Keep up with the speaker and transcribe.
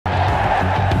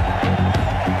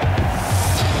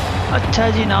अच्छा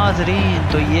जी नाजरीन,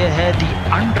 तो ये है दी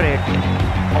अनरेटेड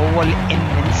ओवल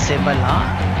इनविंसिबल। हाँ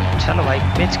चलो भाई,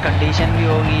 पिच कंडीशन भी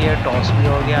हो गई है, टॉस भी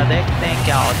हो गया, देखते हैं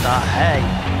क्या होता है।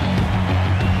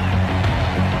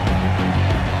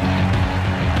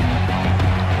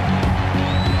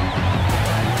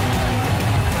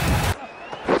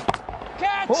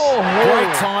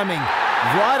 Great timing,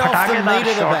 right off the meat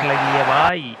of the bat. लगी है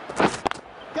भाई।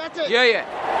 Yeah.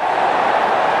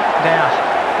 गया।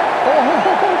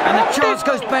 And the chance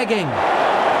goes begging.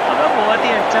 अबे बहुत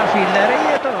ही अच्छा फील्डर है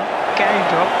ये तो, कैच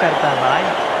ड्रॉप करता है भाई।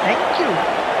 Thank you.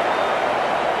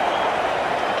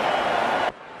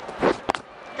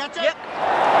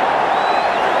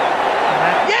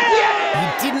 He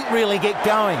didn't really get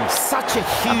going. Such a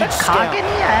huge खा scout. के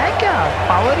नहीं आया क्या?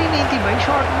 पावर ही नहीं थी भाई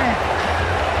शॉट में।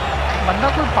 बंदा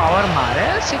कोई पावर मारे,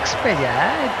 6 पे जाए।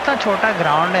 इतना छोटा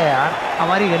ग्राउंड है यार,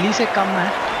 हमारी गली से कम है।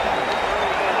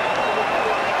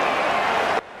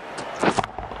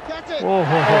 Oh,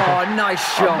 nice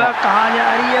shot. कहाँ जा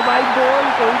रही है भाई बॉल?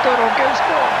 कोई तो रोके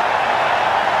उसको।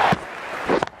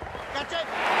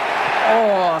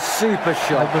 Oh, super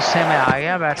shot. गुस्से में आ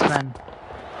गया बैट्समैन।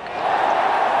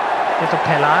 ये तो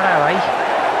फैला रहा है भाई।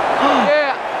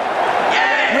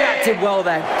 Reacted well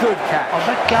there. Good catch.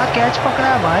 अबे क्या कैच पकड़ा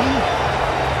है भाई?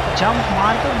 जंप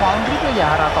मार कर बाउंड्री पे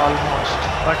जा रहा था ऑलमोस्ट,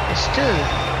 बट स्टिल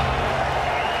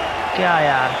क्या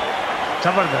यार,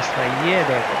 जबरदस्त भाई। ये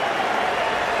देखो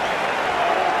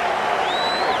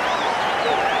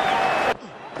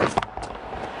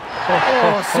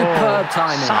superb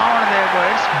timing. साउंड देखो,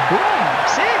 it's boom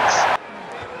 6।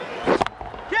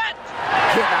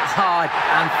 Hit that hard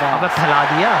and अबे fast. फैला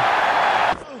दिया।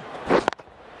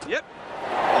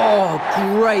 Oh,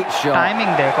 great shot.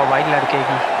 टाइमिंग देखो भाई लड़के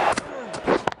की।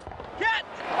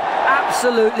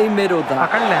 Absolutely middled that.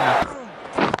 पकड़ लेना।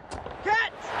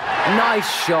 Nice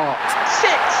shot.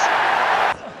 6।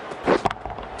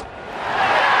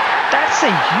 That's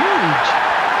a huge.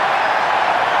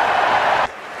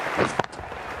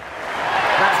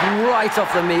 That's right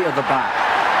off the meat of the bat.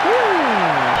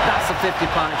 That's a 50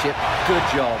 partnership. Good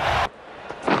job.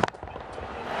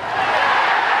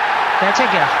 कैसे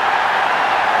क्या?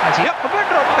 अच्छा अबे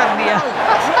ड्रॉप कर दिया।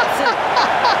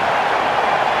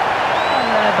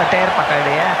 बटेर पकड़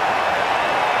लिया।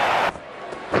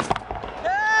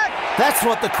 That's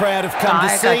what the crowd have come to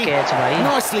see. Catch भाई।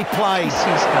 Nicely played.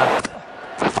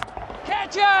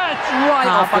 Catch it! Right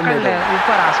हाँ off the पकड़ ले, middle.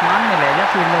 ऊपर आसमान में ले जा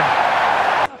फील्डर।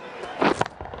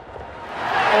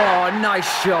 Oh,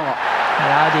 nice shot.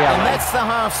 हरा दिया And भाई। that's the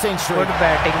half century. Good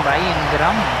batting भाई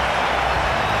इंग्रम।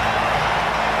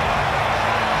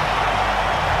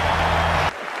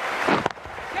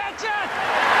 Catch it!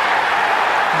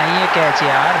 नहीं है कैच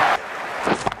यार।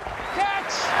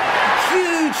 Catch!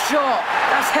 Huge shot.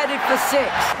 That's headed for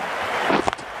 6.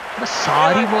 बस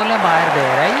सारी बॉलें बाहर दे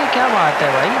रहा है, ये क्या बात है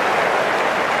भाई?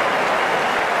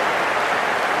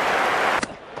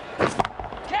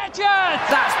 Catch it!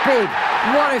 That's big.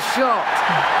 What a shot.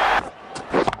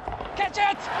 Catch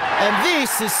it! And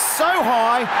this is so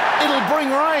high, it'll bring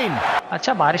rain.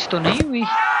 अच्छा बारिश तो नहीं हुई।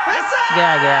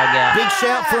 गया। Big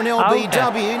shout for an Out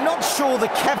LBW. Not sure the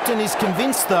captain is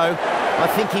convinced though. I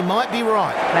think he might be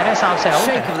right. मेरे हिसाब से out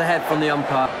Shake है। of the head from the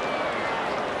umpire.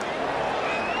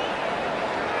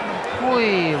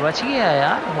 ओए बच गया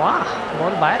यार, वाह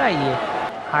बॉल बाहर आई है।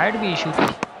 हाइट भी इशू थी।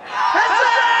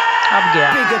 अब गया।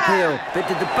 Big appeal, but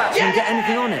did the batsman get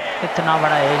anything on it? इतना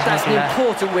बड़ा एज That's an निकला।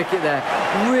 important wicket there.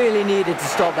 Really needed to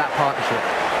stop that partnership.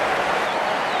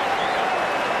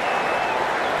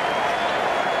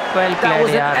 Well That played was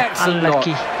an यार, excellent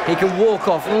unlucky. knock. He can walk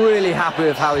off really happy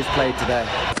with how he's played today.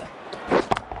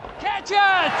 Catch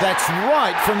it! That's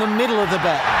right from the middle of the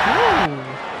bat.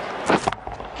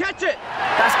 Catch it!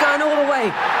 That's going all the way.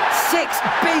 6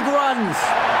 big runs.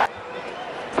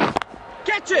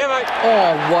 Catch it!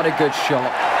 Oh, what a good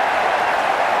shot.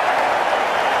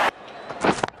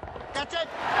 Catch it!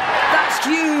 That's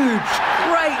huge.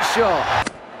 Great shot.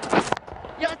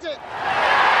 Catch it!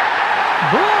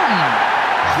 Boom.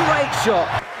 Great shot.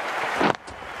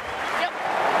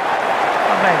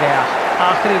 अब मैं गया,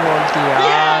 आखिरी ball थी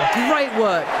यार। Great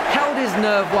work. Held his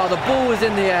nerve while the ball was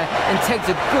in the air and takes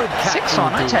a good catch. 6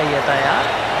 होना चाहिए था यार।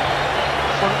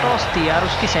 फुल टॉस थी यार,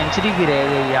 उसकी सेंचुरी भी रह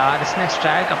गई यार। इसने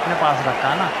स्ट्राइक अपने पास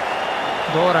रखा ना।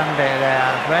 2 रन रह गए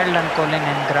यार। वेल डन कोलिन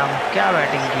इंग्रम, क्या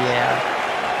बैटिंग की है यार।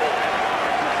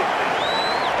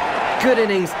 Good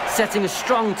innings, setting a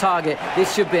strong target. This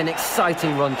should be an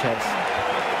exciting run chase.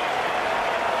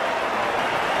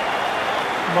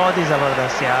 बहुत ही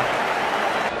जबरदस्त यार।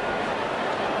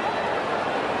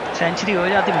 सेंचुरी हो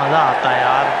जाती मजा आता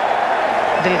यार,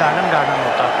 दिल गार्डन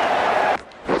होता।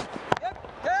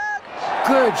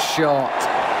 Good Good shot.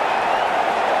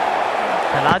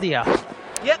 चला दिया।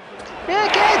 Yep. ये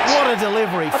catch! What a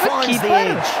delivery. अबे Finds the keeper!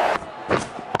 edge.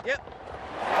 Yep.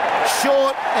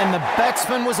 Short, and the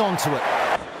batsman was onto it.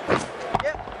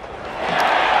 Yep.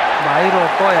 भाई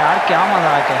रोको यार, क्या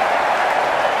मजाक है।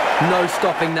 No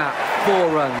stopping that. 4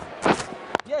 runs.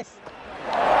 Yes.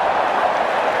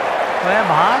 ओए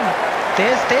भाग,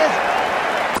 तेज तेज।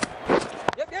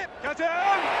 Yep. Yep. Catch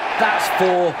him. That's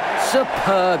 4.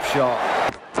 Superb shot.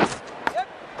 Yep.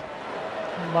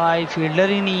 भाई फील्डर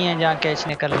ही नहीं है जहाँ कैच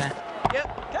निकल रहे हैं। Yep.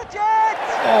 Catch it.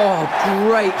 Oh,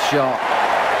 great shot.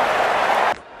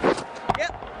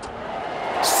 Yep.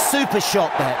 Super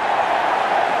shot that.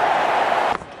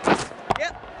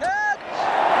 Yep. Catch.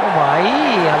 ओ भाई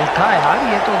हल्का यार,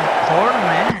 ये तो फोड़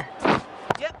में।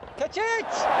 Yep. Catch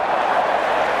it.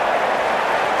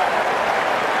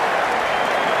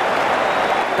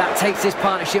 That takes this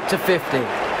partnership to 50.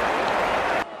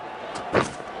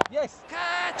 Yes.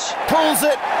 Catch. Pulls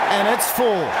it, and it's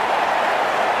 4.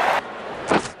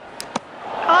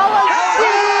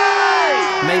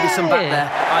 Maybe some back there.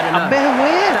 I don't know. अबे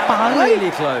हुए पागल।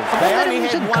 Really close. They अबे only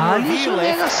मुझे had one गाली review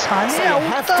सुनेगा left, साले, so you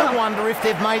have out to था। wonder if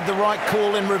they've made the right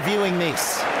call in reviewing this.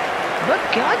 अबे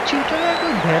क्या चीटर है,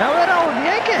 कोई घेरा वेरा हो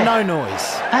गया है क्या? No noise.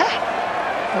 हैं?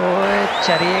 ओए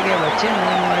चरिए के बच्चे,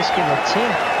 नॉइस के बच्चे।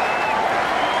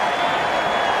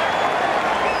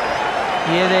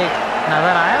 ये देख,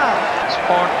 नजर आया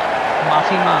स्पॉट,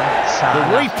 माफी मांग The साला।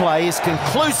 replay is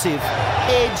conclusive,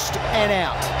 edged and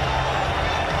out.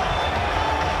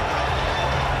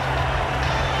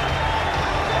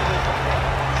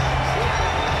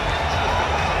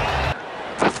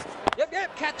 Yep. Yep.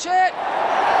 Catch it.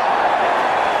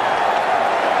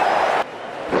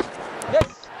 Yes.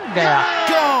 गया।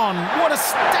 Gone. What a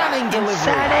stunning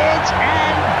delivery. Inside edge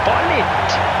and ball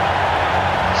it.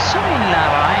 Sunil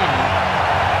Narayan.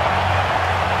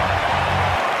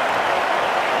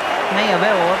 नहीं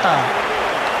अबे वो था।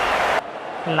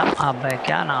 अबे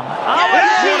क्या नाम है?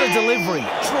 What a delivery.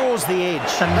 Draws the edge.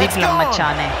 Sandeep That's gone.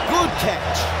 लम्बचाने। Good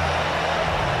catch.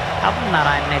 अब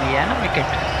नारायण ने लिया ना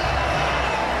विकेट।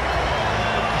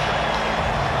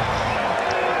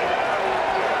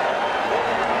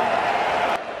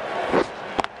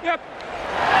 Yep.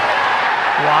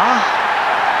 वाह,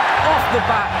 Off the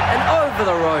bat and over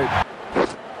the rope.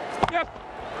 Yep.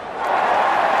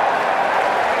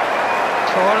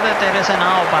 छोड़ दे, तेरे से ना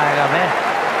हो पाएगा बे।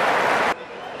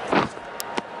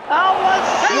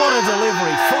 What a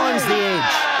delivery. Finds the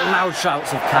edge. Loud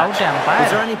shouts of Out catch. umpire.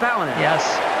 Is there any bat on it? Yes.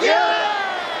 Yep.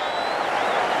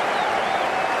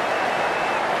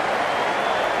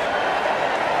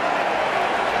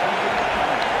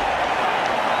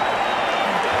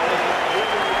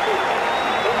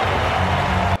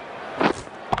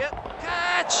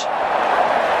 Catch.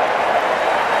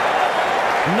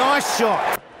 Nice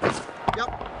shot. Yep.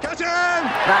 Catch him.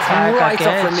 That's Back right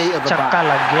off the meat of the चक्का bat.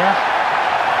 लग गया।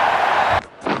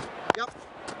 Yep.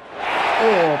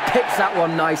 Oh, picks that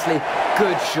one nicely.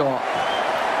 Good shot.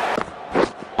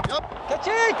 Yep. Catch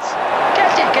it.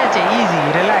 Catch it, easy,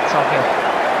 relax, okay.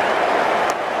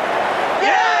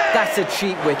 That's a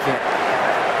cheap wicket.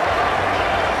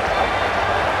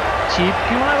 Cheap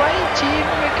क्यों है भाई? Cheap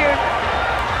wicket,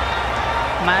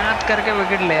 मेहनत करके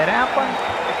wicket ले रहे हैं अपन।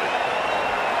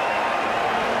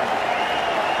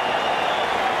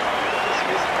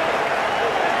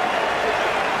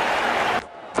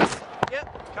 Yep.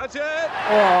 Catch it.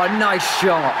 Oh, nice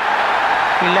shot.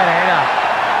 Fielder रहेगा।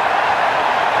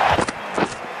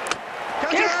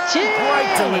 Catch it.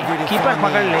 Great delivery to keeper find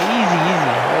पकड़ the ले, easy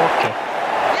easy, okay.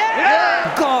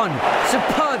 Gone.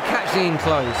 Superb catching in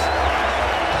close.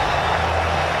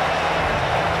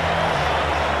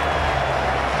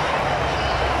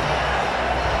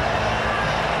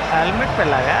 Helmet पे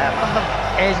लगा है, मतलब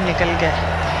एज निकल के।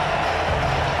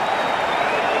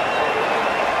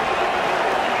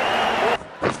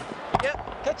 Yep.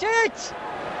 Catch it.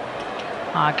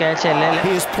 हाँ कैच है, ले ले।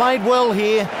 He has played well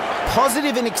here.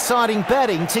 Positive and exciting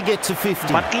batting to get to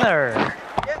 50. Buttler,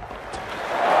 Yep.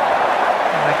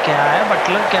 अबे क्या है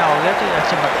बटलर, क्या हो गया? तो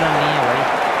अच्छा बटलर नहीं है भाई,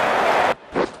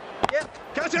 Yep.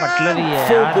 Catch him. बटलर ही है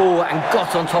Full यार। ball and got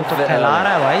on top of it. फैला early.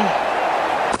 रहा है भाई।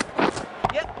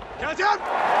 Yep. Catch him.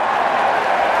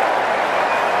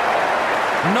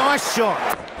 Nice shot.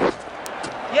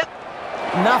 Yep.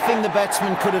 Nothing the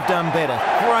batsman could have done better.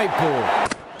 Great ball.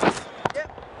 Yep.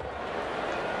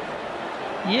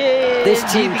 ये This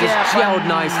team जीत गया just gelled upon.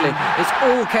 nicely. It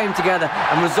all came together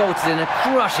and resulted in a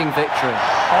crushing victory.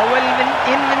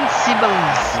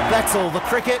 Invincibles। That's all the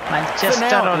cricket. Manchester For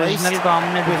now, at original least. को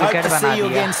हमने We hope wicket to बना see you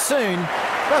दिया। again soon.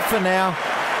 But for now,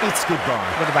 it's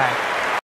goodbye. Goodbye।